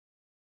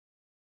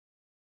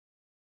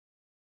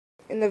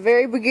In the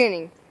very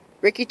beginning,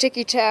 Rikki,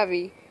 Tikki,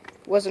 Tavi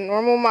was a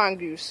normal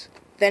mongoose.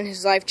 Then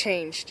his life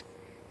changed.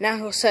 Now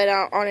he'll set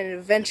out on an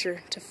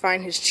adventure to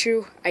find his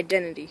true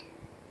identity.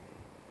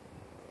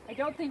 I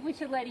don't think we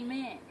should let him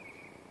in.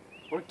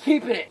 We're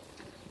keeping it.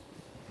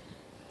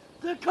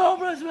 The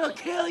cobras will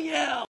kill you!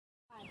 Hi,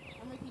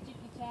 I'm Rikki,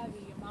 Tikki,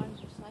 Tavi, your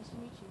mongoose. Nice to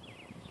meet you.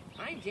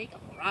 I'm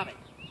Jacob Rabbit.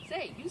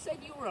 Say, you said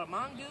you were a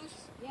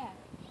mongoose? Yeah.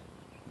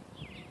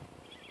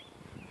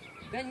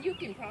 Then you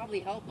can probably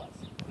help us.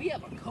 We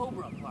have a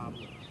cobra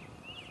problem.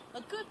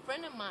 A good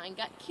friend of mine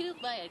got killed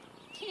by a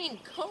king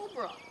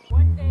cobra.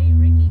 One day,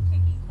 Rikki,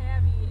 Tikki,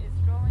 Tavi is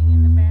strolling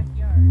in the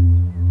backyard.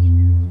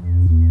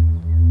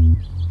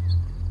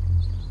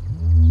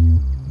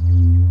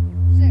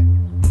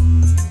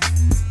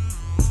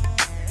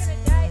 You're gonna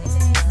die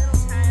today, little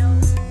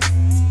child.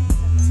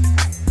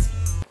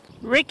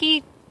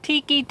 Rikki,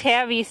 Tikki,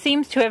 Tavi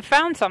seems to have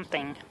found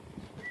something.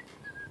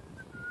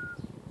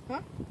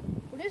 Huh?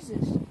 What is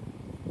this?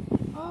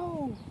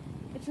 Oh,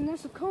 it's a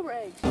nest of cobra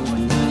eggs.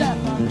 What's that,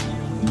 Father?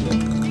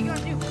 What are you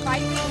gonna do?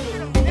 Fight me?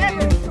 You'll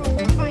never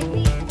fight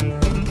me.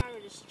 I'm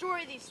gonna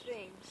destroy these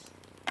things.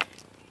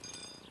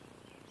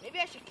 Maybe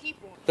I should keep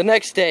one. The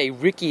next day,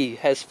 Rikki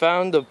has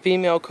found the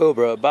female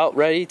cobra about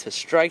ready to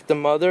strike the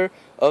mother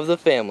of the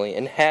family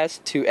and has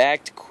to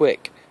act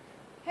quick.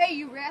 Hey,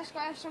 you rascal,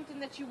 I have something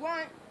that you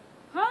want.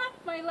 Huh?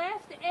 My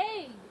last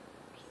egg!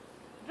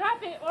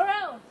 Drop it or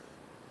else!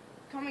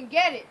 Come and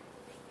get it.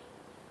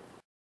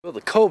 Will the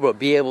cobra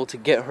be able to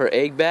get her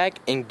egg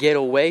back and get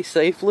away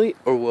safely,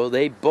 or will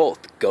they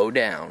both go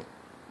down?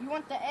 You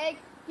want the egg?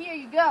 Here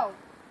you go.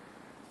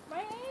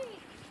 My egg!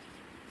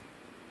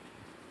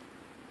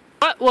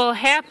 What will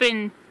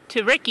happen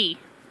to Rikki?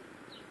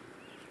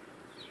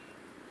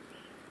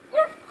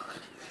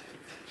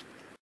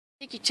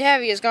 Tikki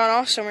Tavi has gone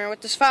off somewhere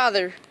with his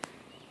father.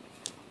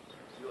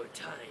 Your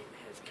time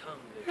has come.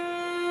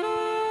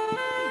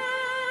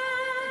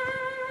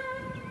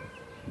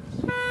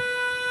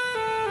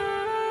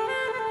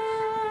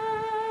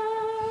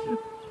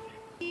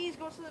 Please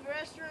go to the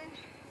restroom.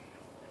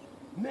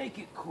 Make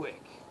it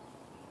quick.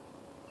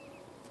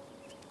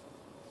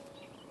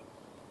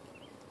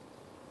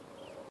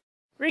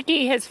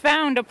 Rikki has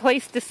found a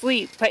place to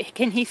sleep, but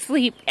can he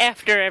sleep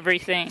after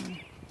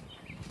everything?